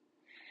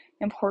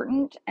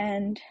 important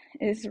and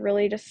is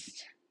really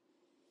just,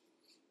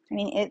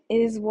 it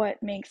is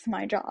what makes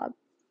my job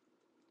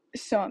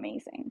so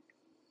amazing.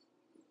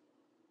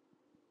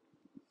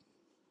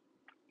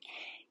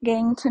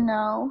 Getting to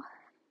know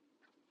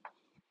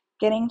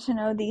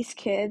these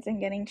kids and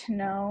getting to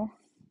know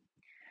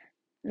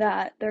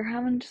that they're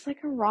having just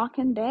like a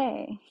rockin'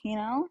 day,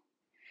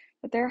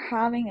 that they're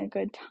having a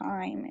good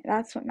time.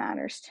 That's what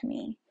matters to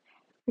me.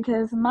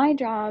 Because my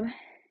job,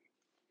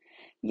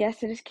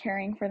 yes, it is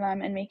caring for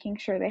them and making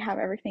sure they have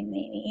everything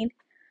they need,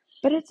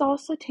 but it's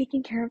also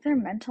taking care of their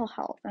mental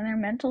health and their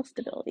mental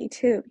stability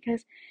too.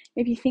 Because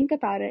if you think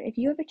about it, if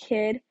you have a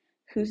kid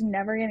who's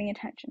never getting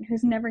attention,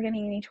 who's never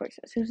getting any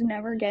choices, who's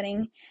never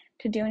getting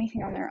to do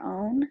anything on their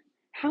own,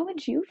 how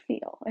would you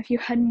feel if you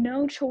had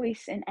no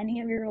choice in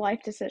any of your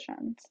life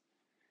decisions,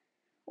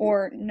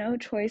 or no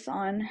choice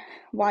on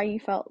why you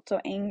felt so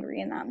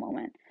angry in that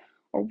moment,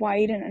 or why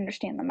you didn't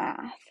understand the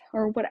math,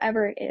 or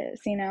whatever it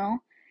is, you know?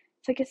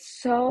 It's like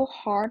it's so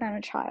hard on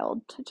a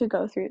child to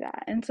go through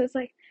that. And so it's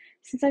like,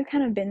 since I've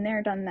kind of been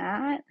there, done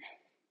that,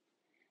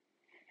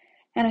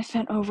 and I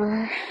spent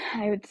over,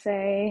 I would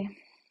say,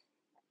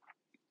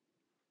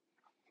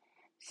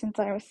 since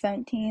I was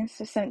 17,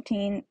 so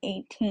 17,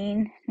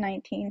 18,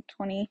 19,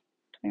 20,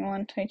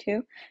 21,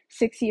 22,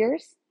 6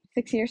 years,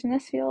 6 years in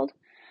this field,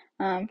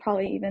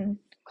 probably even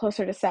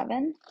closer to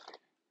 7.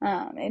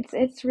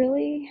 It's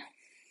really,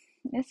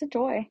 it's a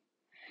joy.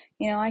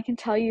 You know, I can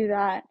tell you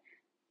that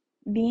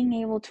being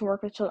able to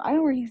work with children, I've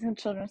been working with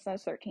children since I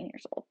was 13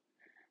 years old.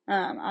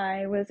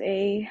 I was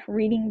a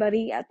reading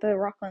buddy at the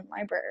Rockland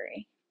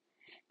Library,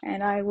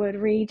 and I would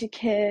read to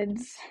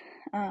kids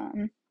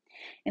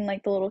in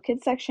like the little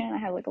kids section. I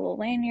had like a little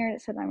lanyard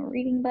that said I'm a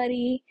reading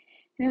buddy,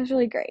 and it was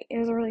really great. It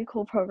was a really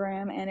cool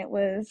program, and it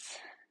was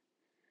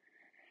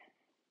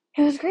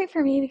great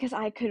for me because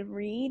I could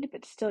read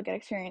but still get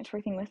experience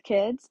working with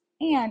kids,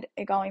 and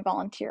it got me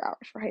volunteer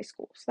hours for high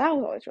school, so that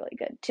was always really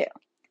good too.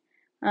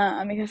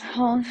 Because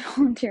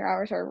volunteer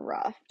hours are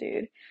rough,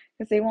 dude,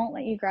 because they won't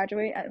let you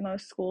graduate at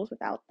most schools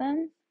without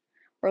them,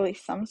 or at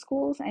least some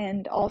schools,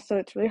 and also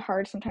it's really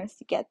hard sometimes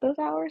to get those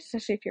hours,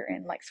 especially if you're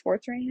in like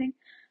sports or anything.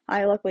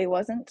 I luckily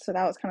wasn't, so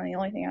that was kind of the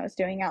only thing I was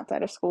doing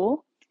outside of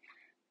school.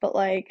 But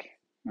like,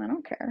 I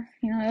don't care,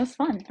 you know, it was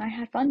fun. I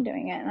had fun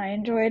doing it, and I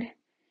enjoyed,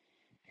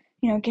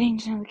 you know, getting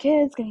to know the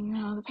kids, getting to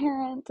know the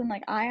parents, and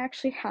like I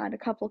actually had a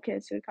couple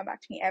kids who would come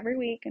back to me every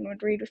week and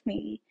would read with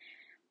me.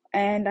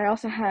 And I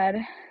also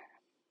had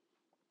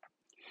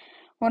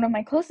one of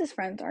my closest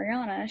friends,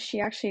 Ariana. She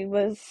actually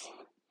was,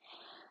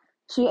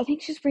 I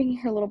think she's bringing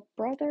her little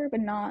brother, but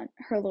not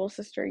her little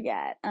sister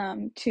yet,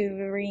 to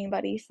the reading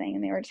buddies thing,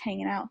 and they were just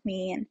hanging out with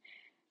me,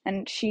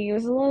 and she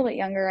was a little bit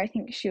younger. I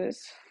think she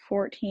was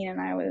 14,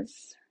 and I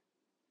was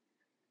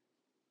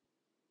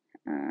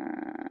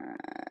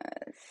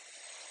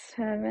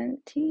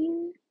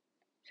 17,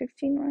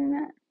 16 when we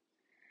met,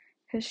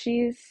 because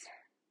she's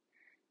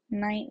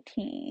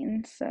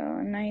 19, so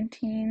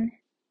 19,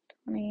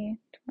 20,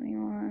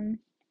 21.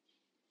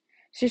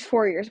 She's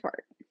 4 years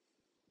apart.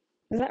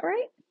 Is that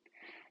right?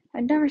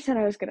 I never said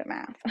I was good at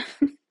math.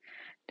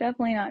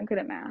 Definitely not good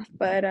at math,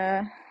 but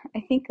I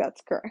think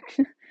that's correct.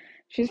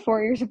 She's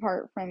 4 years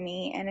apart from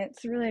me, and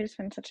it's really just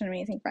been such an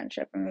amazing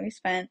friendship. I mean,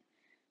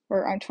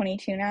 I'm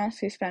 22 now, so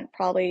we spent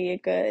probably a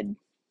good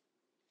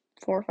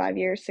 4 or 5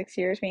 years, 6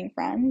 years being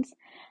friends.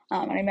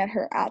 And I met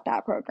her at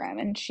that program,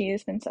 and she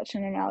has been such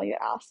an invaluable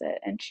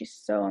asset, and she's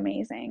so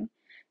amazing.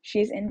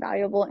 She's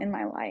invaluable in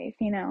my life,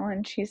 you know,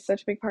 and she's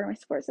such a big part of my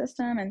support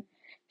system, and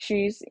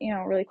she's, you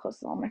know, really close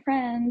with all my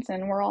friends,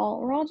 and we're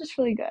all just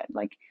really good.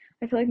 Like,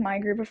 I feel like my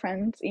group of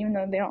friends, even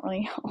though they don't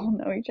really all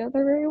know each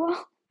other very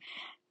well,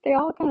 they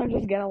all kind of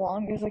just get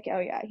along because, like, oh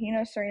yeah, you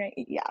know, Serena,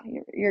 yeah,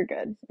 you're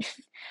good.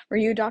 Were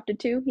you adopted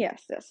too?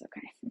 Yes,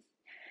 okay.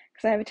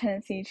 Because I have a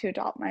tendency to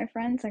adopt my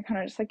friends. I kind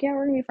of just like, yeah,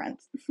 we're gonna be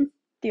friends.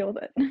 Deal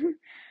with it.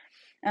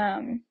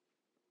 um,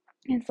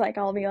 it's like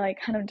I'll be like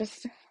kind of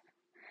just,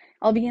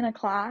 I'll be in a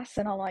class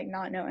and I'll like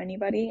not know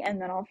anybody,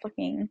 and then I'll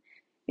fucking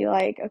be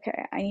like,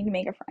 okay, I need to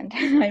make a friend.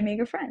 I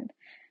make a friend.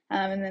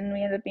 And then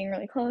we end up being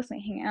really close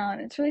and we hang out,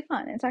 and it's really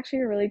fun. It's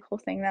actually a really cool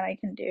thing that I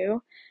can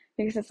do,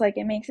 because it's like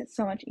it makes it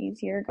so much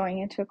easier going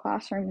into a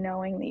classroom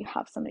knowing that you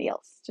have somebody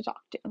else to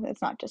talk to.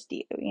 It's not just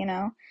you, you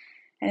know?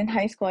 And in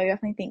high school, I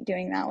definitely think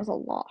doing that was a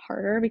lot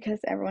harder because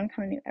everyone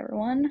kind of knew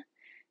everyone.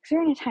 Because we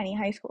were in a tiny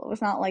high school. It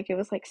was not like it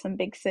was like some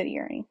big city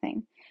or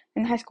anything.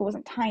 And high school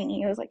wasn't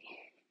tiny. It was like,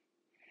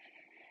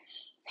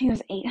 I think it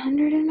was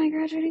 800 in my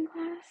graduating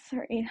class,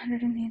 or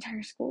 800 in the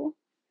entire school.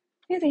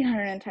 It was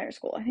 800 in the entire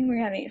school. I think we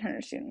had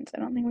 800 students. I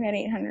don't think we had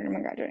 800 in my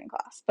graduating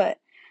class, but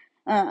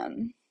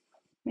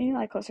maybe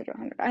like closer to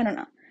 100. I don't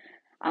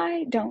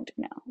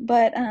know.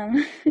 But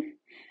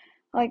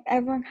like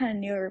everyone kind of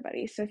knew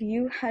everybody. So if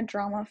you had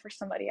drama for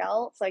somebody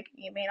else, like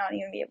you may not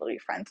even be able to be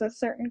friends with a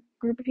certain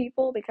group of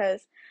people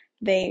because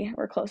they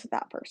were close with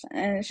that person.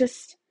 And it's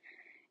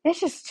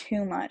just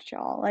too much,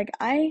 y'all. Like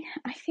I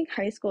think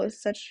high school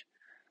is such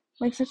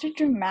a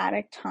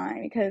dramatic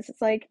time, because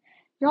it's like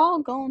you're all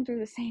going through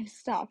the same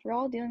stuff. You're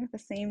all dealing with the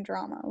same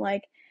drama.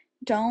 Like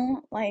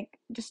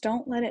just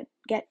don't let it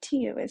get to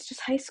you. It's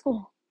just high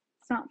school.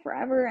 It's not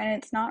forever, and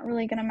it's not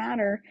really going to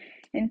matter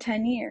in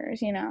 10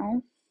 years, you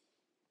know?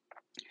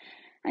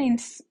 I mean,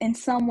 in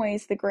some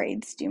ways the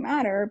grades do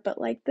matter,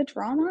 but like the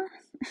drama,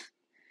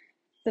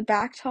 the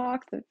back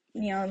talk, the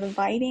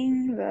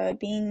biting, the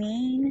being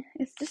mean,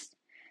 it's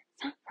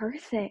not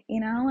worth it, you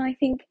know? And I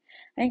think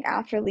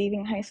after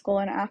leaving high school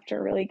and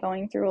after really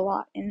going through a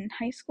lot in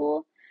high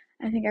school,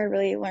 I think I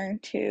really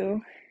learned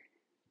to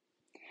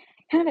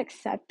kind of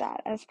accept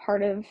that as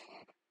part of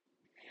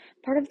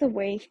the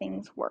way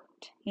things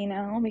worked,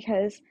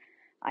 because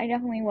I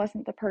definitely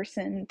wasn't the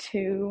person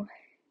to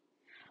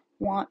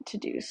want to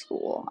do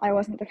school. I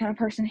wasn't the kind of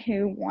person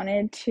who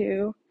wanted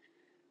to,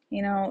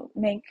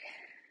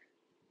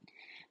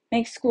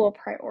 make school a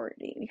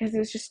priority because it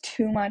was just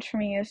too much for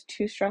me. It was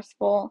too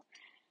stressful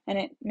and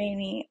it made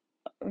me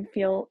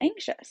feel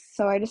anxious.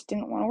 So I just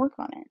didn't want to work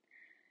on it.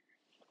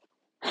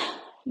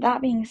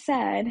 That being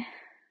said,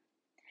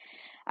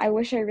 I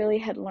wish I really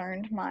had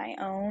learned my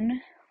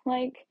own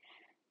like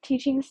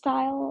teaching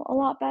style a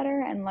lot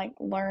better and like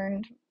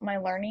learned my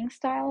learning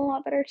style a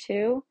lot better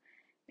too,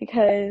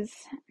 because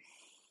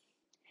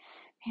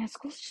man,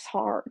 school's just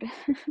hard.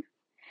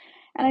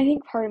 And I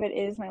think part of it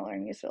is my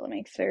learning disability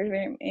makes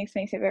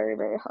it very,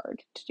 very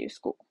hard to do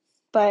school.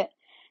 But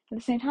at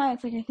the same time,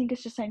 it's like I think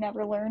it's just I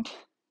never learned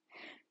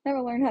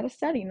how to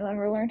study,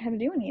 never learned how to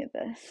do any of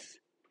this.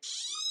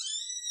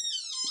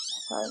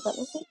 Sorry, that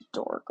was a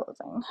door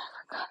closing. I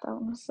forgot that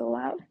one was so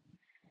loud.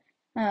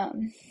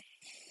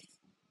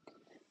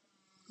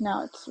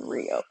 Now it's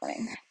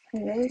reopening. I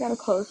really gotta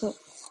close it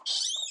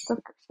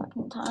the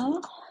second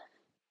time.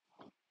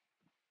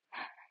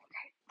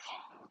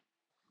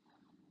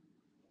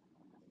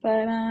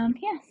 But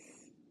yeah.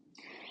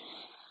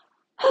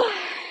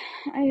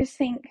 I just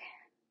think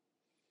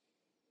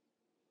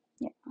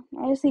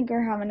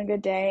we're having a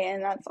good day,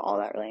 and that's all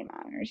that really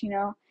matters,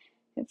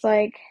 It's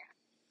like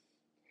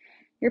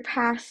you're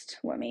past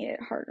what made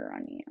it harder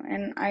on you,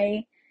 and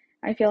I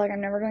feel like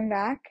I'm never going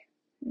back.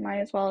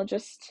 Might as well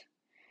just,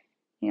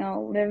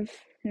 live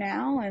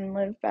now and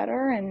live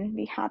better and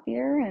be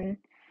happier and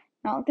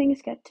not let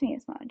things get to me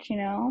as much,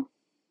 And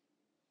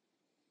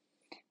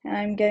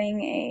I'm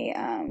getting a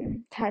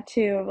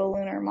tattoo of a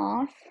lunar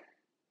moth,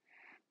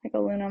 like a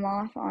Luna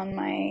moth on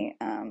my,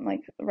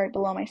 like right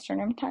below my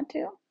sternum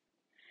tattoo.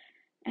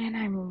 And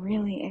I'm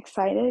really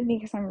excited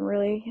because I'm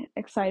really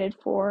excited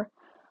for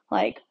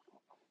like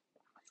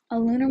a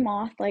lunar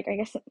moth. Like, I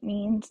guess it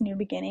means new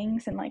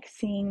beginnings and like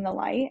seeing the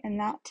light. And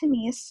that to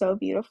me is so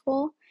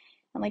beautiful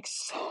and like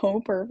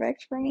so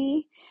perfect for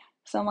me.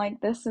 So I'm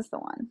like, this is the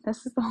one.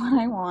 This is the one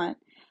I want.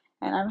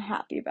 And I'm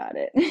happy about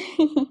it.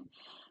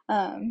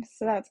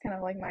 So that's kind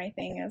of like my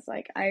thing is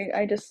like,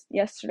 I just,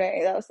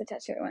 yesterday, that was the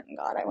tattoo I went and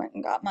got. I went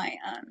and got my,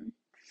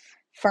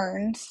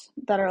 ferns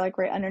that are like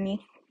right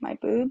underneath my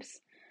boobs,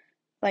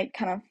 like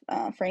kind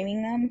of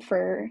framing them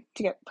to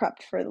get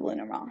prepped for the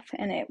lunar moth,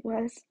 and it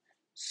was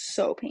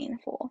so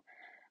painful.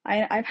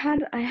 I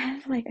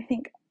have like I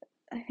think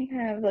I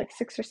have like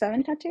 6 or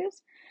 7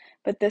 tattoos,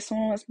 but this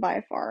one was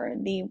by far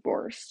the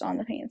worst on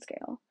the pain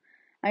scale.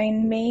 I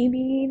mean,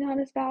 maybe not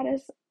as bad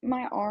as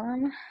my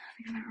arm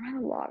because my arm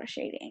had a lot of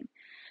shading,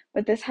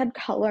 but this had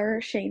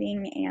color,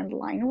 shading, and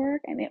line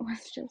work, and it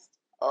was just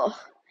ugh.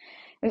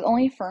 It was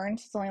only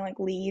ferns, it's only like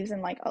leaves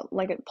and like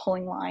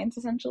pulling lines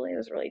essentially. It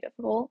was really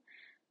difficult,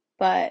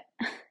 but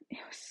it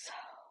was so,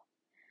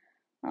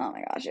 oh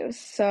my gosh, it was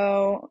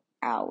so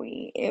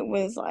owie. It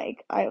was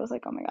like, I was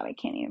like, oh my god, I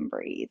can't even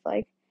breathe.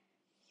 Like,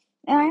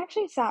 and I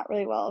actually sat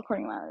really well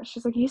according to her.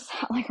 She's like, you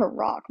sat like a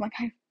rock. I'm like,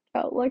 I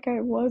felt like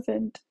I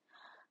wasn't.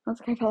 I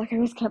was like, I felt like I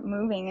was kept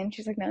moving. And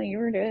she's like, no, you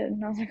were good.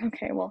 And I was like,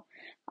 okay, well,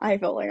 I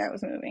felt like I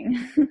was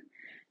moving.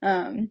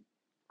 um,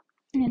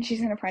 and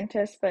she's an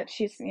apprentice, but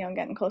she's,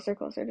 getting closer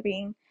to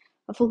being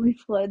a fully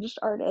fledged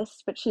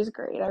artist. But she's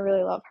great. I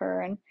really love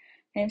her. And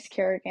her name's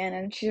Kerrigan,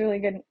 and she's really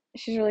good.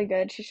 She's really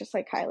good. She's just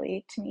like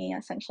Kylie to me,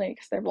 essentially,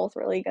 because they're both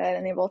really good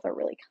and they both are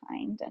really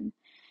kind and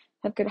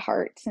have good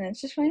hearts, and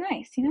it's just really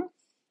nice.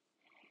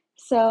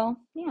 So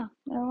yeah,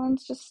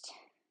 everyone's just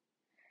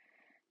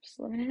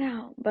living it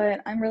out.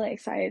 But I'm really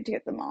excited to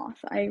get the moth.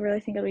 I really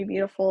think it'll be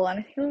beautiful, and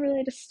I think it'll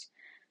really just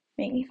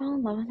make me fall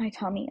in love with my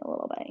tummy a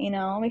little bit,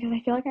 because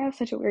I feel like I have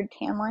such a weird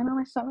tan line on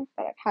my stomach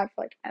that I've had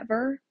for like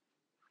ever.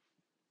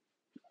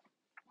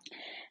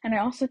 And I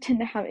also tend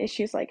to have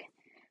issues like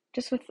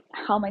just with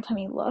how my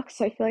tummy looks.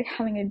 So I feel like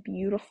having a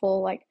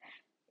beautiful, like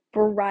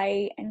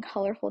bright and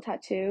colorful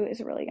tattoo is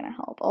really gonna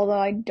help. Although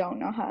I don't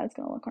know how it's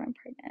gonna look when I'm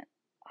pregnant.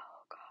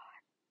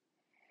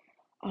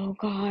 Oh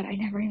god, I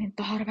never even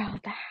thought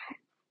about that.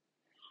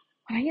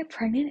 When I get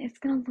pregnant, it's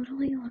gonna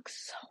literally look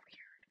so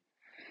weird.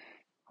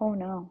 Oh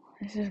no,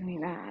 this is gonna be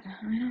bad.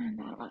 I never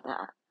thought about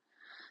that.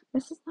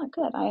 This is not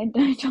good. I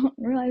don't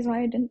realize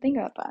why I didn't think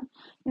about that.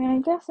 I mean, I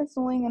guess it's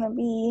only gonna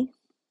be,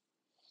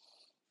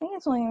 I think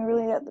it's only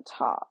really at the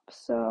top.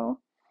 So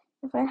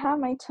if I have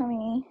my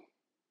tummy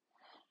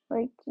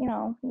like,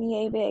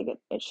 yay big,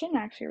 it shouldn't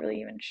actually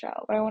really even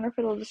show. But I wonder if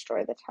it'll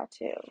destroy the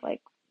tattoo.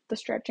 Like the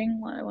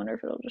stretching one, I wonder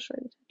if it'll destroy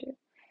the tattoo.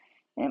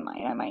 It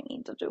might. I might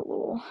need to do a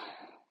little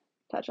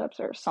touch ups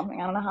or something.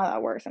 I don't know how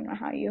that works. I don't know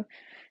how you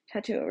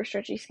tattoo over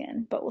stretchy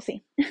skin, but we'll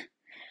see.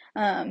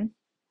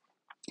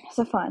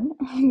 So fun.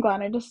 I'm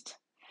glad I just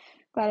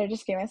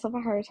gave myself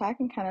a heart attack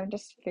and kind of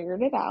just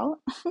figured it out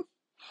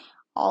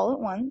all at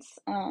once.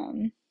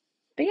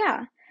 But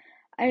yeah,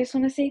 I just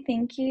want to say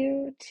thank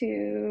you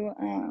to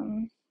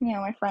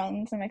my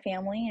friends and my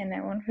family and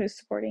everyone who's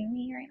supporting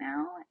me right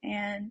now.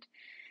 And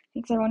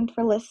thanks everyone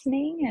for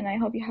listening. And I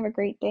hope you have a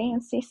great day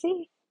and stay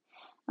safe.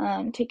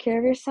 Take care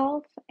of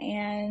yourself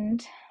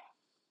and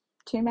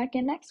tune back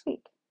in next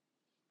week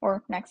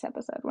or next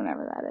episode,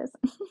 whenever that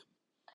is.